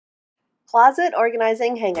Closet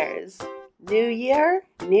Organizing Hangers. New year,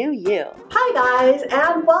 new you. Hi guys,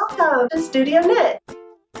 and welcome to Studio Knit.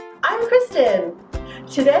 I'm Kristen.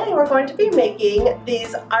 Today we're going to be making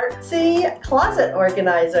these artsy closet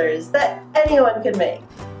organizers that anyone can make.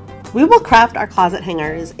 We will craft our closet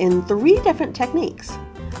hangers in 3 different techniques: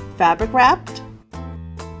 fabric wrapped,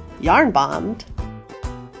 yarn bombed,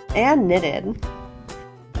 and knitted.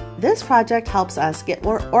 This project helps us get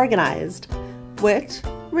more organized, which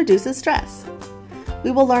reduces stress.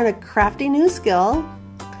 We will learn a crafty new skill,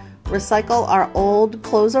 recycle our old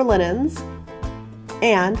clothes or linens,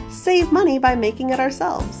 and save money by making it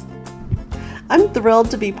ourselves. I'm thrilled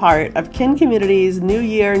to be part of Kin Community's New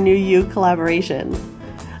Year, New You collaboration.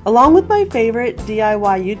 Along with my favorite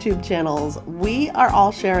DIY YouTube channels, we are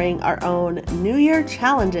all sharing our own New Year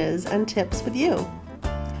challenges and tips with you.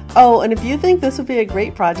 Oh, and if you think this would be a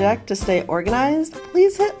great project to stay organized,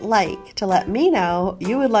 please hit like to let me know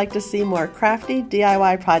you would like to see more crafty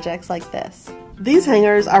DIY projects like this. These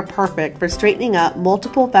hangers are perfect for straightening up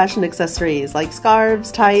multiple fashion accessories like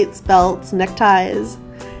scarves, tights, belts, neckties,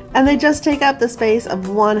 and they just take up the space of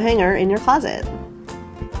one hanger in your closet.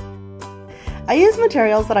 I used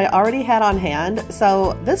materials that I already had on hand,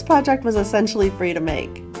 so this project was essentially free to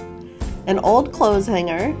make. An old clothes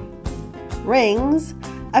hanger, rings.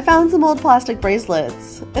 I found some old plastic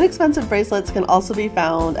bracelets. Inexpensive bracelets can also be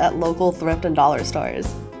found at local thrift and dollar stores.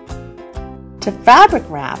 To fabric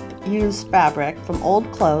wrap, use fabric from old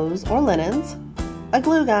clothes or linens, a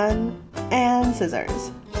glue gun, and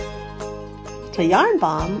scissors. To yarn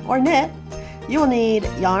bomb or knit, you will need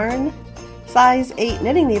yarn, size 8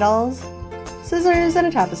 knitting needles, scissors, and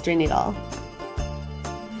a tapestry needle.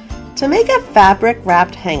 To make a fabric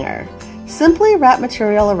wrapped hanger, simply wrap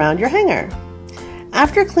material around your hanger.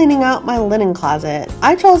 After cleaning out my linen closet,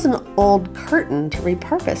 I chose an old curtain to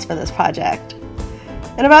repurpose for this project.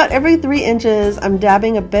 And about every 3 inches, I'm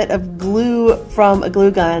dabbing a bit of glue from a glue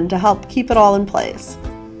gun to help keep it all in place.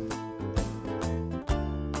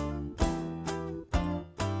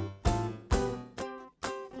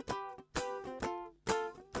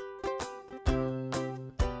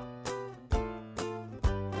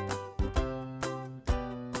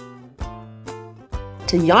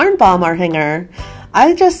 To yarn bomb our hanger,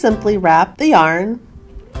 I just simply wrap the yarn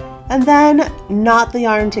and then knot the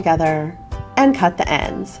yarn together and cut the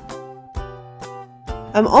ends.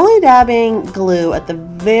 I'm only dabbing glue at the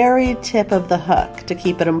very tip of the hook to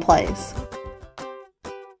keep it in place.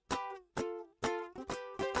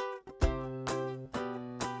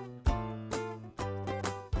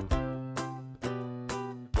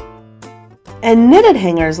 And knitted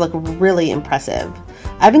hangers look really impressive.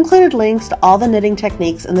 I've included links to all the knitting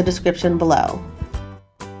techniques in the description below.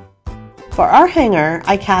 For our hanger,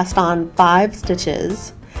 I cast on 5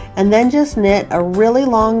 stitches and then just knit a really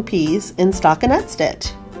long piece in stockinette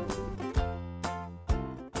stitch.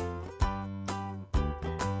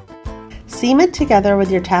 Seam it together with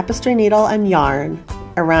your tapestry needle and yarn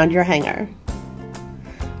around your hanger.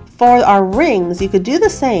 For our rings, you could do the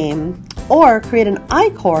same or create an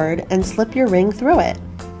I-cord and slip your ring through it.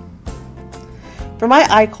 For my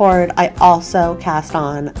I-cord, I also cast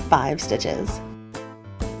on 5 stitches.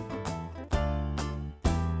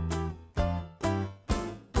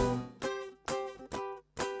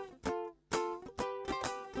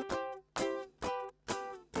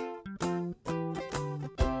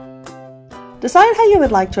 Decide how you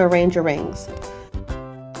would like to arrange your rings.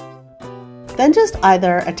 Then just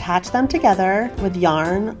either attach them together with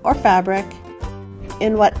yarn or fabric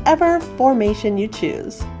in whatever formation you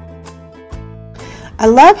choose. I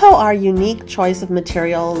love how our unique choice of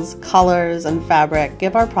materials, colors, and fabric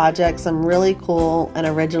give our project some really cool and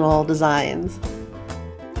original designs.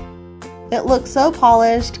 It looks so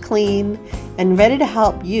polished, clean, and ready to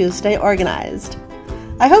help you stay organized.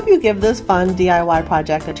 I hope you give this fun DIY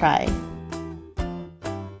project a try.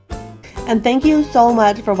 And thank you so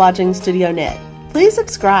much for watching Studio Knit. Please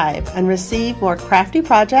subscribe and receive more crafty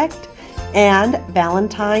project and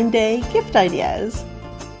Valentine Day gift ideas.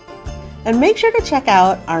 And make sure to check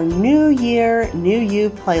out our New Year, New You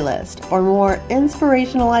playlist for more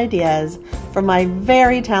inspirational ideas from my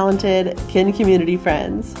very talented Kin Community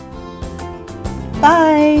friends.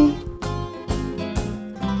 Bye!